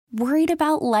Worried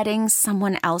about letting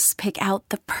someone else pick out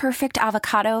the perfect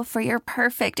avocado for your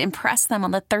perfect impress them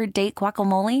on the third date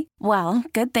guacamole? Well,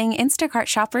 good thing Instacart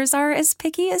shoppers are as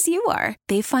picky as you are.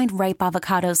 They find ripe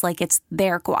avocados like it's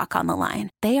their guac on the line.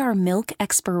 They are milk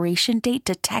expiration date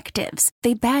detectives.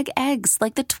 They bag eggs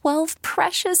like the 12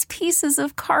 precious pieces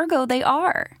of cargo they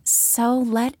are. So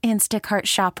let Instacart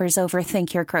shoppers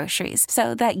overthink your groceries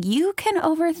so that you can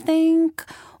overthink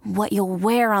what you'll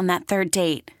wear on that third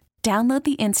date. Download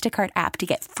the Instacart app to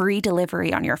get free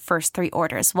delivery on your first 3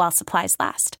 orders while supplies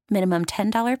last. Minimum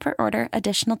 $10 per order.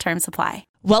 Additional terms apply.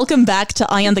 Welcome back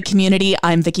to Eye on the Community.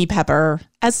 I'm Vicki Pepper.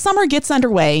 As summer gets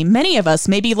underway, many of us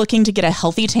may be looking to get a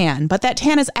healthy tan, but that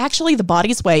tan is actually the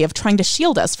body's way of trying to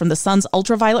shield us from the sun's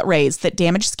ultraviolet rays that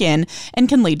damage skin and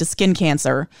can lead to skin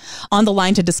cancer. On the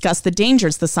line to discuss the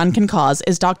dangers the sun can cause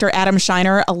is Dr. Adam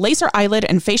Scheiner, a laser eyelid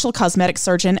and facial cosmetic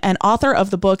surgeon and author of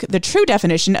the book, The True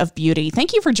Definition of Beauty.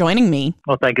 Thank you for joining me.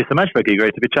 Well, thank you so much, Vicki.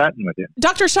 Great to be chatting with you.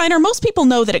 Dr. Scheiner, most people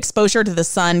know that exposure to the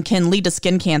sun can lead to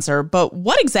skin cancer, but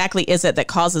what exactly is it that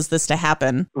causes this to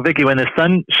happen? Vicki, when the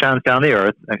sun shines down the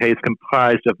earth, it's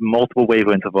comprised of multiple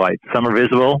wavelengths of light. Some are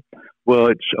visible,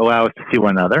 which allow us to see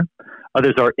one another.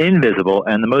 Others are invisible,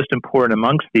 and the most important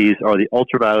amongst these are the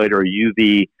ultraviolet or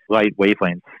UV light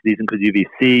wavelengths. These include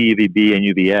UVC, UVB, and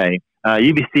UVA.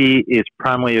 UVC is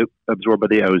primarily absorbed by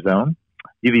the ozone.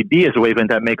 UVB is a wavelength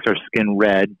that makes our skin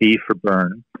red, B for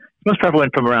burn. It's most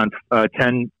prevalent from around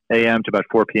 10 a.m. to about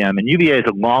 4 p.m., and UVA is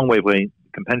a long wavelength.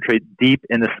 Can penetrate deep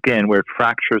in the skin where it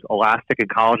fractures elastic and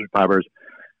collagen fibers,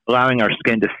 allowing our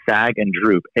skin to sag and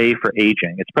droop, A for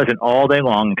aging. It's present all day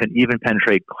long and can even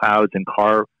penetrate clouds and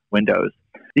car windows.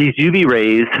 These UV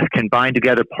rays can bind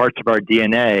together parts of our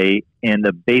DNA in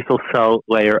the basal cell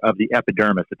layer of the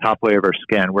epidermis, the top layer of our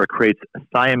skin, where it creates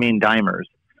thiamine dimers,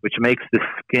 which makes the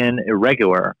skin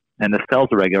irregular and the cells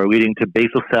irregular, leading to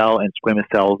basal cell and squamous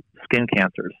cell skin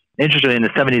cancers. Interestingly, in the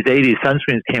 70s, 80s,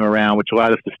 sunscreens came around, which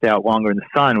allowed us to stay out longer in the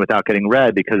sun without getting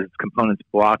red because its components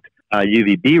blocked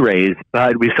UVB rays.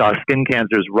 But we saw skin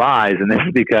cancers rise, and this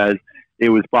is because it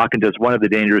was blocking just one of the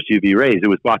dangerous UV rays. It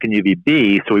was blocking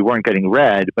UVB, so we weren't getting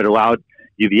red, but allowed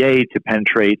UVA to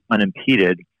penetrate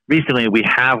unimpeded. Recently, we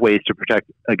have ways to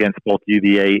protect against both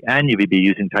UVA and UVB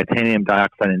using titanium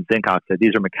dioxide and zinc oxide.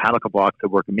 These are mechanical blocks that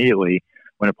work immediately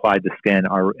when applied to skin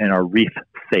and are reef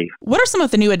safe. What are some of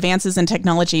the new advances in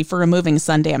technology for removing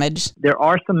sun damage? There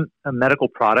are some medical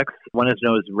products. One is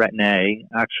known as Retin-A,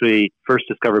 actually first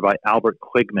discovered by Albert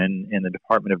Kligman in the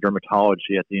Department of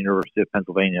Dermatology at the University of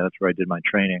Pennsylvania. That's where I did my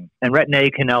training. And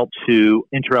Retin-A can help to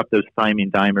interrupt those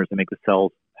thiamine dimers and make the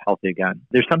cells healthy again.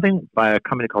 There's something by a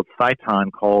company called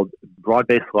Cyton called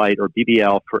Broad-Based Light, or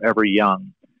BBL, Forever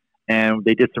Young. And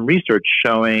they did some research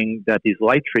showing that these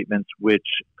light treatments, which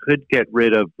could get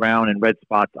rid of brown and red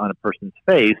spots on a person's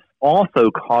face, also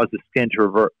cause the skin to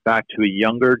revert back to a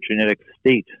younger genetic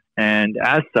state. And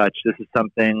as such, this is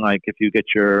something like if you go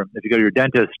to your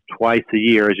dentist twice a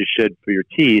year, as you should for your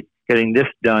teeth, getting this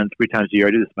done 3 times a year,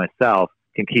 I do this myself,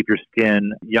 can keep your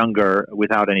skin younger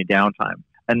without any downtime.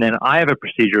 And then I have a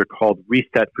procedure called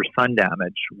Reset for Sun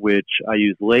Damage, which I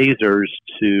use lasers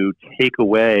to take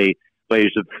away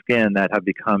layers of skin that have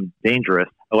become dangerous,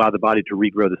 allow the body to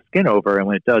regrow the skin over, and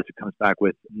when it does, it comes back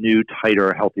with new,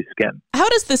 tighter, healthy skin. How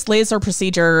does this laser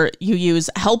procedure you use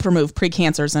help remove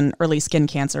precancers and early skin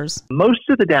cancers? Most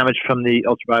of the damage from the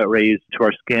ultraviolet rays to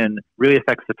our skin really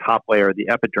affects the top layer, the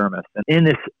epidermis, and in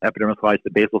this epidermis lies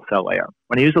the basal cell layer.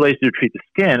 When I use the laser to treat the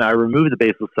skin, I remove the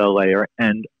basal cell layer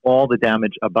and all the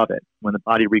damage above it. When the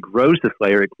body regrows this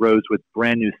layer, it grows with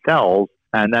brand new cells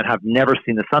and that have never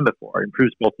seen the sun before. It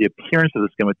improves both the appearance of the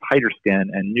skin with tighter skin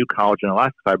and new collagen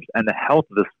elastic fibers and the health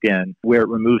of the skin, where it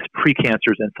removes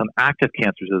precancers and some active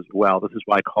cancers as well. This is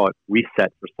why I call it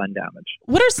Reset for Sun Damage.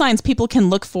 What are signs people can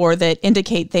look for that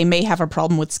indicate they may have a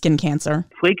problem with skin cancer?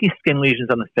 Flaky skin lesions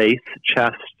on the face,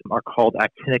 chest are called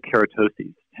actinic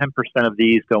keratoses. 10% of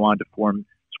these go on to form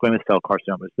squamous cell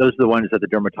carcinomas. Those are the ones that the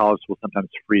dermatologist will sometimes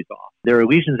freeze off. There are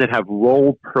lesions that have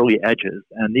rolled pearly edges,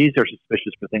 and these are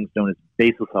suspicious for things known as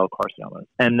basal cell carcinomas.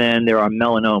 And then there are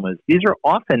melanomas. These are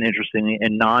often, interestingly,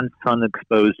 in non-sun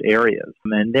exposed areas.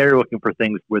 And they're looking for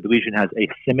things where the lesion has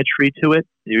asymmetry to it.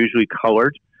 They're usually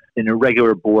colored, an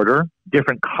irregular border,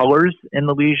 different colors in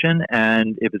the lesion,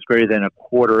 and if it's greater than a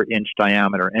 1/4 inch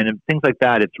diameter. And in things like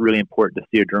that, it's really important to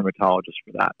see a dermatologist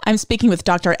for that. I'm speaking with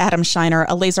Dr. Adam Scheiner,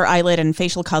 a laser eyelid and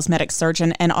facial cosmetic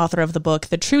surgeon and author of the book,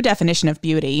 The True Definition of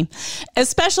Beauty.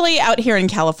 Especially out here in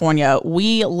California,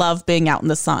 we love being out in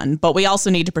the sun, but we also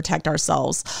need to protect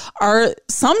ourselves. Are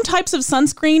some types of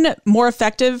sunscreen more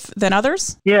effective than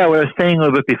others? Yeah, what I was saying a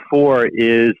little bit before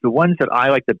is the ones that I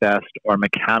like the best are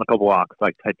mechanical blocks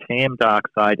like titanium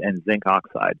dioxide and zinc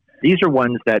oxide. These are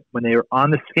ones that when they are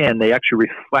on the skin, they actually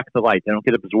reflect the light. They don't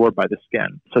get absorbed by the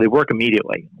skin. So they work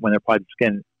immediately when they're applied to the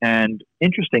skin. And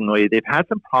interestingly, they've had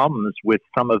some problems with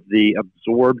some of the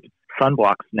absorbed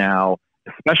sunblocks now,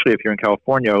 especially if you're in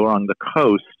California along the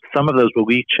coast. Some of those will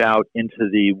leach out into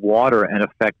the water and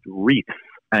affect reefs.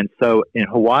 And so in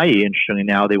Hawaii, interestingly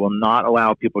now, they will not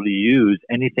allow people to use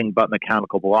anything but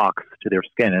mechanical blocks to their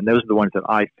skin. And those are the ones that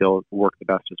I feel work the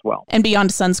best as well. And beyond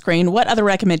sunscreen, what other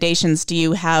recommendations do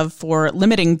you have for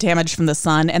limiting damage from the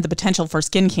sun and the potential for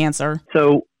skin cancer?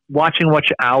 So watching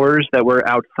which hours that we're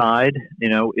outside.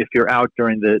 If you're out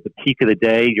during the peak of the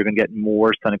day, you're going to get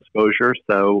more sun exposure.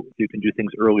 So if you can do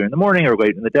things earlier in the morning or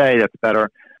late in the day, that's better.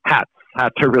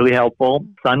 Hats are really helpful.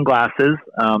 Sunglasses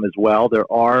as well. The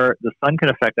sun can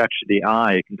affect actually the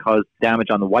eye. It can cause damage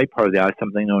on the white part of the eye,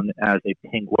 something known as a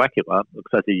pinguecula. It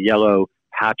looks like a yellow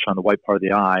patch on the white part of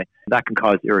the eye. That can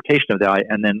cause irritation of the eye,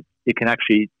 and then it can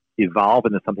actually evolve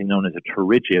into something known as a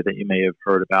pterygia that you may have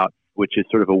heard about, which is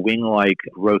sort of a wing-like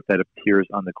growth that appears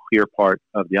on the clear part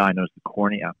of the eye known as the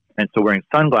cornea. And so wearing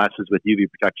sunglasses with UV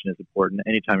protection is important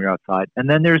anytime you're outside. And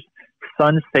then there's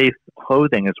sun-safe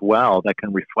clothing as well that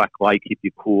can reflect light, keep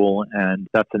you cool, and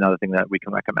that's another thing that we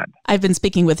can recommend. I've been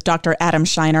speaking with Dr. Adam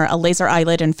Scheiner, a laser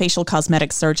eyelid and facial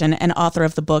cosmetic surgeon and author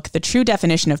of the book, The True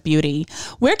Definition of Beauty.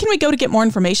 Where can we go to get more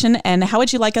information, and how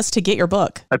would you like us to get your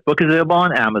book? My book is available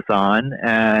on Amazon,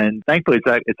 and thankfully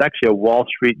it's actually a Wall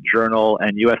Street Journal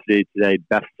and USA Today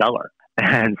bestseller.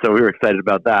 And so we were excited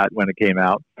about that when it came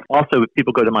out. Also, if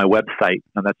people go to my website,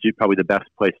 and that's probably the best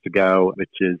place to go, which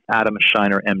is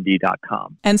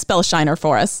adamscheinermd.com. And spell Scheiner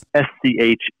for us.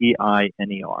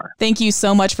 Scheiner. Thank you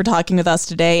so much for talking with us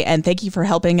today, and thank you for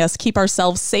helping us keep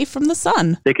ourselves safe from the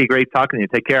sun. Vicky, great talking to you.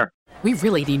 Take care. We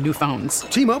really need new phones.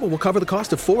 T-Mobile will cover the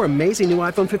cost of 4 amazing new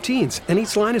iPhone 15s, and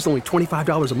each line is only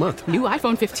 $25 a month. New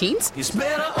iPhone 15s? It's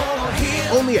better over here.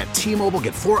 Only at T-Mobile,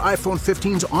 get 4 iPhone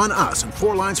 15s on us and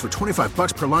 4 lines for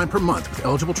 $25 per line per month with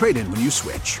eligible trade-in when you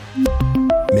switch.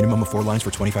 Minimum of 4 lines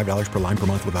for $25 per line per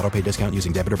month with autopay discount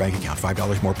using debit or bank account.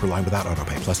 $5 more per line without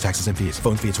autopay, plus taxes and fees.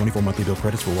 Phone fee at 24 monthly bill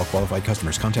credits for well-qualified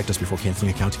customers. Contact us before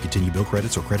canceling account to continue bill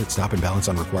credits or credit stop and balance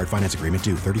on required finance agreement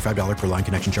due. $35 per line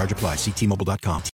connection charge applies. See T-Mobile.com.